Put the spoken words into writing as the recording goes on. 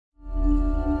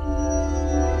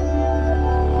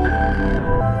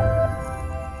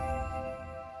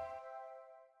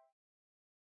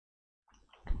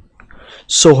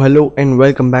So hello and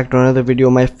welcome back to another video,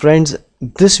 my friends.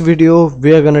 This video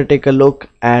we are gonna take a look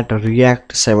at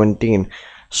React 17.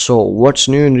 So what's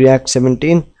new in React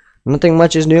 17? Nothing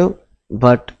much is new,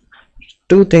 but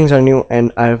two things are new,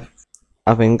 and I've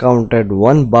encountered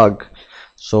one bug.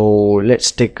 So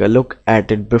let's take a look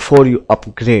at it before you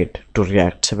upgrade to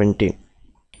React 17.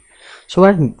 So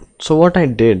what I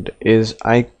did is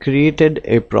I created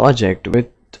a project with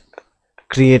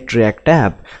create React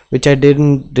app, which I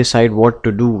didn't decide what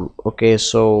to do. Okay,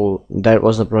 so that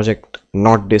was the project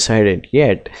not decided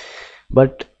yet,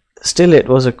 but still it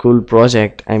was a cool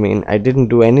project. I mean, I didn't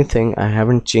do anything, I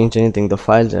haven't changed anything, the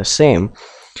files are same,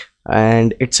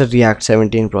 and it's a React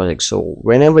 17 project. So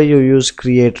whenever you use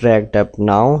create React app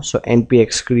now, so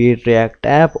npx create React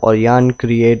app or yarn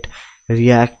create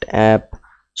React app,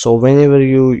 so whenever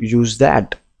you use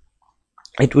that,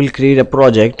 it will create a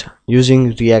project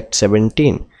using React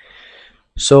 17.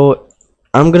 So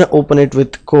I'm gonna open it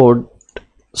with code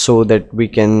so that we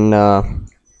can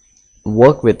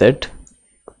work with it,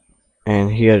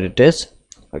 and here it is.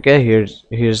 Okay,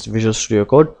 here's Visual Studio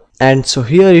Code, and so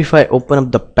here if I open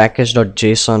up the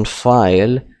package.json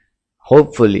file,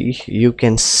 hopefully you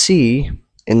can see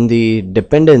in the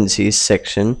dependencies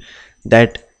section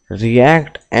that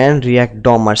React and React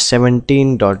DOM are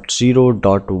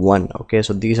 17.0.1. okay,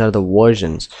 so these are the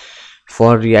versions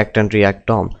for React and React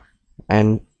DOM,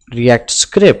 and React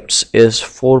scripts is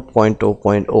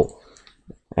 4.0.0.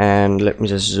 and let me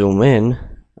just zoom in.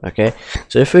 Okay,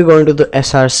 so if we go into the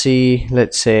src,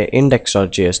 let's say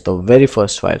index.js, the very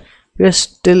first file, we are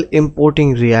still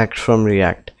importing React from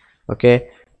React. Okay,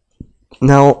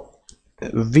 now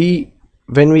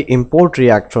when we import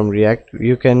React from React,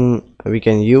 we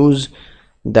can use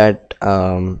that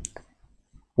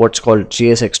what's called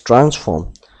JSX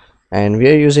transform, and we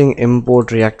are using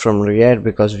import React from React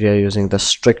because we are using the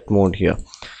strict mode here.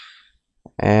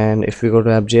 And if we go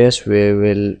to app.js, we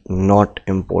will not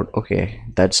import. Okay,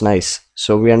 that's nice.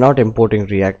 So we are not importing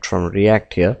React from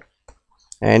React here,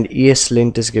 and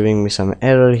ESLint is giving me some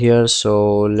error here,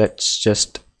 so let's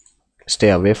just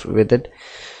stay away with it.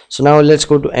 So now let's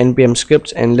go to npm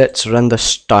scripts and let's run the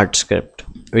start script,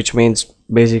 which means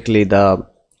basically the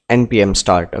npm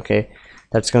start. Okay,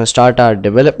 that's going to start our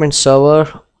development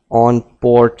server on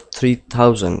port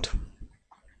 3000.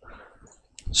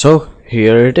 So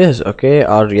here it is. Okay,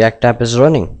 our React app is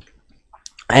running,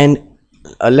 and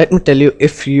let me tell you,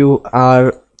 if you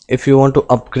want to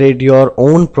upgrade your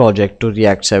own project to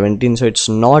React 17, so it's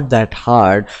not that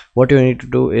hard. What you need to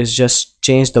do is just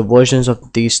change the versions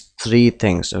of these three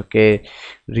things. Okay,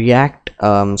 React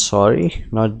sorry,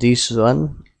 not these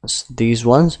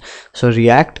ones. So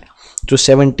React to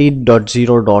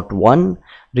 17.0.1,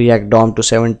 React DOM to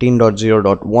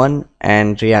 17.0.1,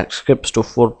 and React scripts to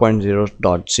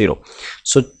 4.0.0.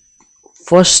 so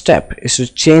first step is to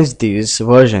change these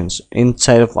versions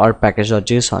inside of our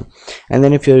package.json, and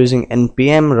then if you're using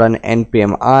npm, run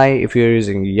npm I. If you're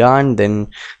using yarn,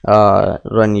 then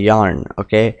run yarn.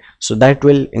 Okay, so that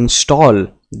will install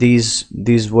these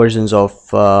versions of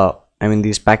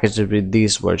these packages with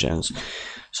these versions.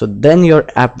 So then your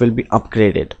app will be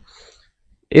upgraded.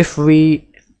 If we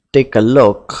take a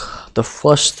look, the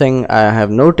first thing I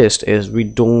have noticed is we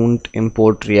don't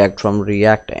import React from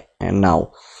React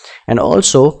now, and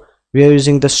also we are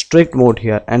using the strict mode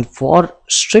here, and for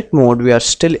strict mode we are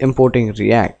still importing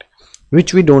React,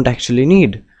 which we don't actually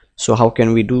need. So how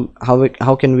can we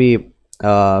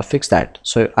fix that?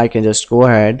 So I can just go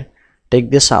ahead, take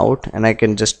this out, and I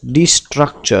can just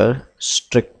destructure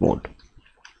strict mode.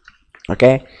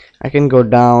 Okay, I can go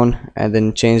down and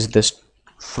then change this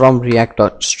from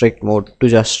React.strict mode to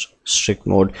just strict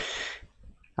mode.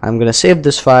 I'm gonna save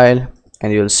this file,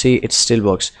 and you'll see it still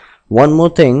works. One more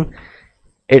thing,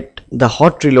 the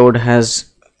hot reload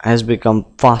has become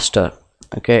faster.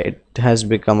 Okay, it has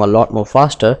become a lot more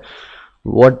faster.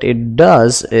 What it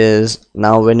does is,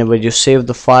 now whenever you save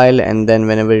the file and then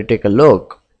whenever you take a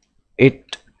look,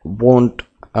 it won't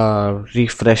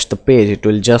refresh the page. It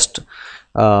will just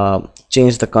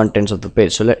change the contents of the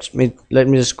page. So let me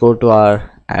just go to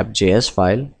our app.js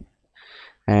file,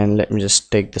 and let me just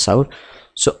take this out.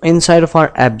 So inside of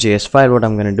our app.js file, what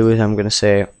I'm going to do is I'm going to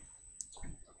say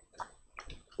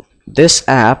this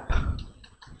app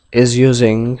is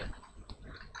using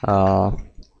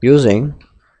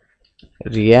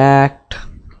React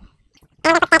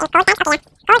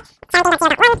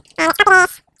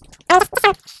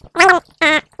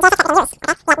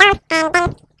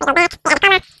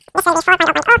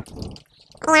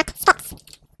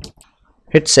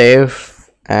hit save,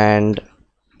 and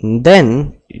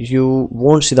then you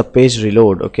won't see the page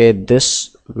reload. Okay,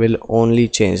 this will only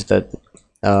change that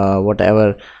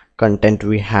whatever content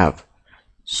we have.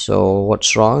 So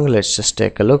what's wrong? Let's just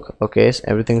take a look. Okay, so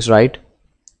everything's right,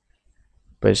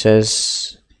 but it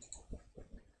says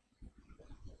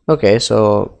okay,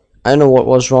 so I know what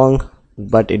was wrong,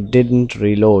 but it didn't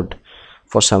reload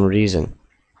for some reason.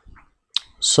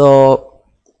 So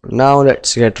now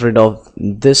let's get rid of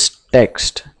this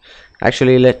text.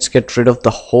 Actually, let's get rid of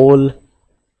the whole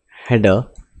header,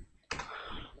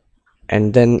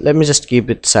 and then let me just keep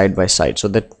it side by side so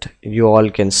that you all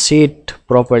can see it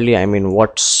properly. I mean,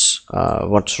 what's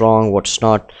wrong, what's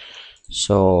not.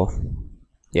 So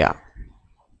yeah,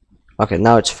 okay,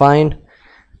 now it's fine.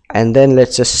 And then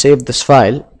let's just save this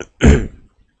file.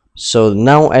 So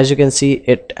now, as you can see,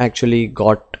 it actually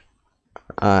got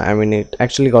it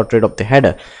actually got rid of the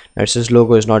header. Now it says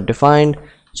logo is not defined.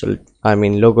 So I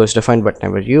mean, logo is defined but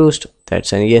never used.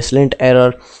 That's an ESLint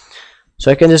error.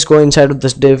 So I can just go inside of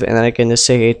this div and I can just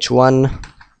say h1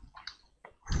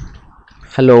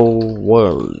 hello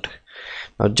world.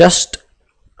 Now just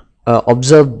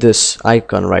observe this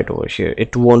icon right over here.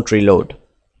 It won't reload,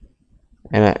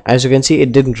 and as you can see,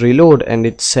 it didn't reload and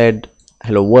it said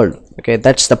hello world. Okay,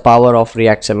 that's the power of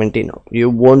React 17.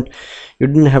 You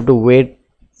didn't have to wait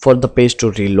for the page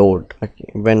to reload, okay,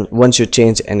 once you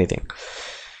change anything.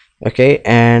 Okay,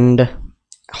 and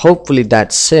hopefully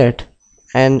that's it.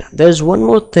 And there's one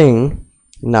more thing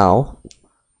now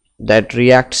that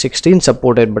React 16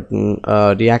 supported but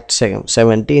React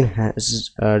 17 has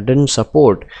didn't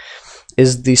support,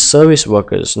 is the service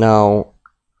workers. Now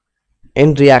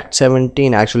in React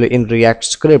 17, actually in React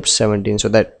scripts 17, so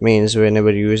that means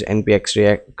whenever you use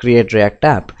npx create react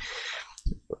app,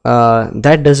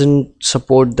 that doesn't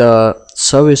support the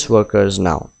service workers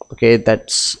now. Okay,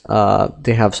 that's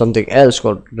they have something else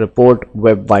called report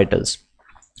web vitals.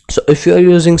 So if you are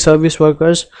using service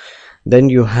workers, then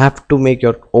you have to make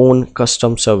your own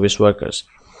custom service workers.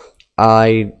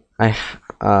 I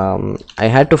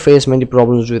had to face many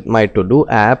problems with my to-do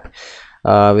app,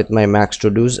 with my Max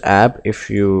to-dos app, if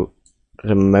you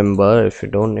remember. If you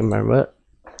don't remember,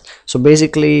 so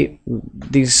basically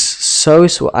these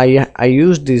I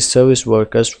used these service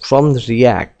workers from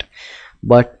React,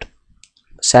 but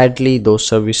sadly those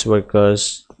service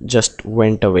workers just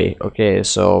went away. Okay,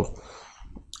 so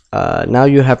now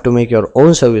you have to make your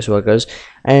own service workers,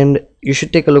 and you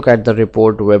should take a look at the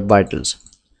report web vitals.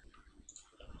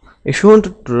 If you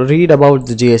want to read about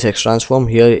the JSX transform,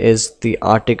 here is the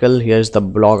article. Here's the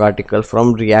blog article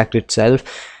from React itself.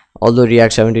 Although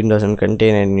React 17 doesn't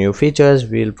contain any new features,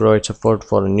 we'll provide support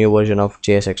for a new version of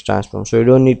JSX transform, so you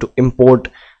don't need to import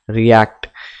React.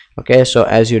 Okay, so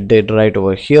as you did right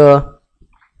over here,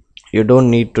 you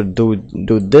don't need to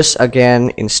do this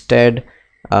again. Instead,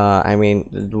 I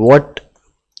mean, what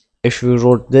if you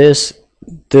wrote this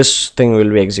thing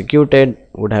will be executed,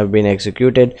 would have been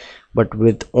executed, but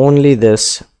with only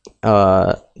this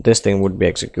this thing would be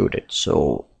executed.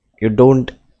 So you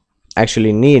don't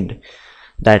actually need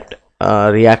that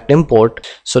React import.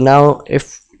 So now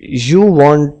if you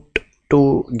want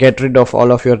to get rid of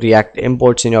all of your React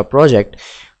imports in your project,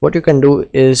 what you can do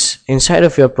is, inside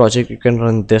of your project you can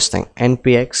run this thing,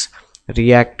 npx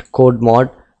react code mod.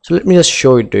 So let me just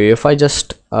show it to you. If I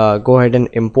just go ahead and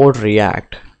import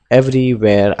React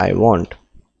everywhere I want,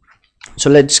 so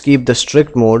let's keep the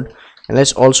strict mode and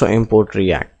let's also import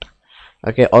React.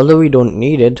 Okay, although we don't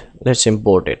need it, let's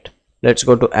import it. Let's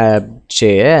go to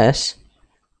app.js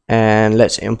and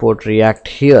let's import React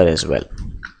here as well.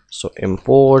 So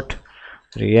import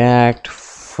React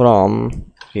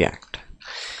from React.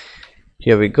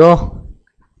 Here we go.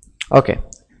 Okay,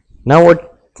 now what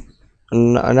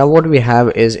we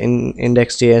have is, in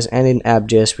index.js and in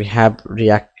app.js we have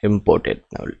React imported.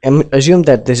 Now assume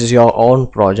that this is your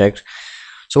own project.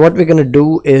 So what we're gonna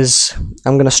do is,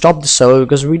 I'm gonna stop the server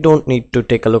because we don't need to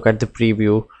take a look at the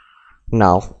preview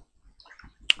now.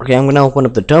 Okay, I'm gonna open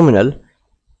up the terminal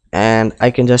and I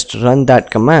can just run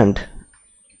that command,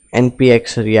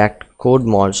 npx react code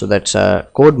mod. So that's a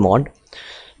code mod.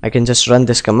 I can just run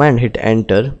this command, hit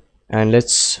enter, and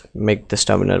let's make this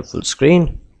terminal full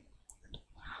screen.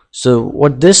 So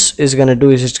what this is gonna do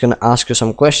is, it's gonna ask you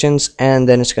some questions and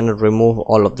then it's gonna remove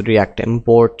all of the React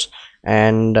imports.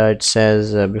 And it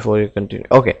says before you continue,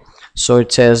 okay, so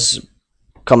it says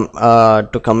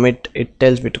to commit, it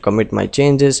tells me to commit my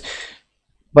changes,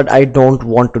 but I don't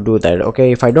want to do that.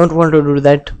 Okay, if I don't want to do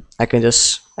that, I can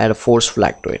just add a force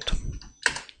flag to it,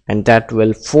 and that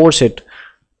will force it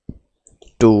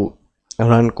to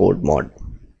run code mod.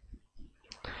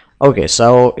 Okay,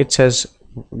 so it says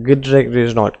git directory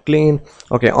is not clean.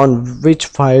 Okay, on which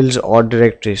files or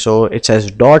directory? So it says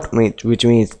dot, which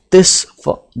means this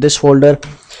folder.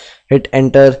 hit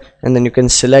enter, and then you can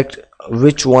select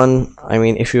which one. I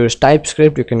mean, if you use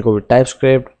TypeScript, you can go with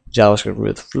TypeScript, JavaScript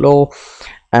with Flow,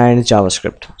 and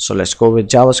JavaScript. So let's go with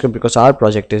JavaScript because our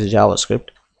project is JavaScript.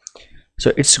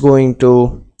 So it's going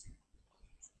to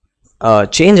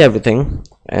change everything,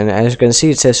 and as you can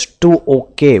see it says to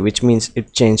OK, which means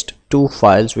it changed two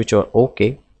files which are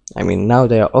okay. I mean, now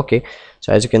they are okay.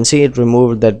 So as you can see, it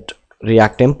removed that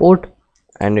React import,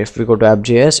 and if we go to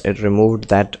app.js, it removed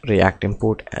that React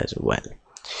import as well.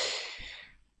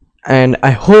 And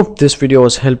I hope this video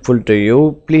was helpful to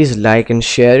you. Please like and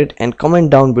share it, and comment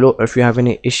down below if you have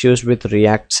any issues with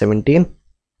React 17.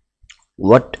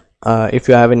 If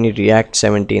you have any React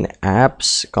 17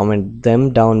 apps, comment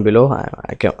them down below.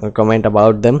 I can comment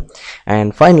about them.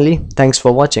 And finally, thanks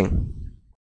for watching.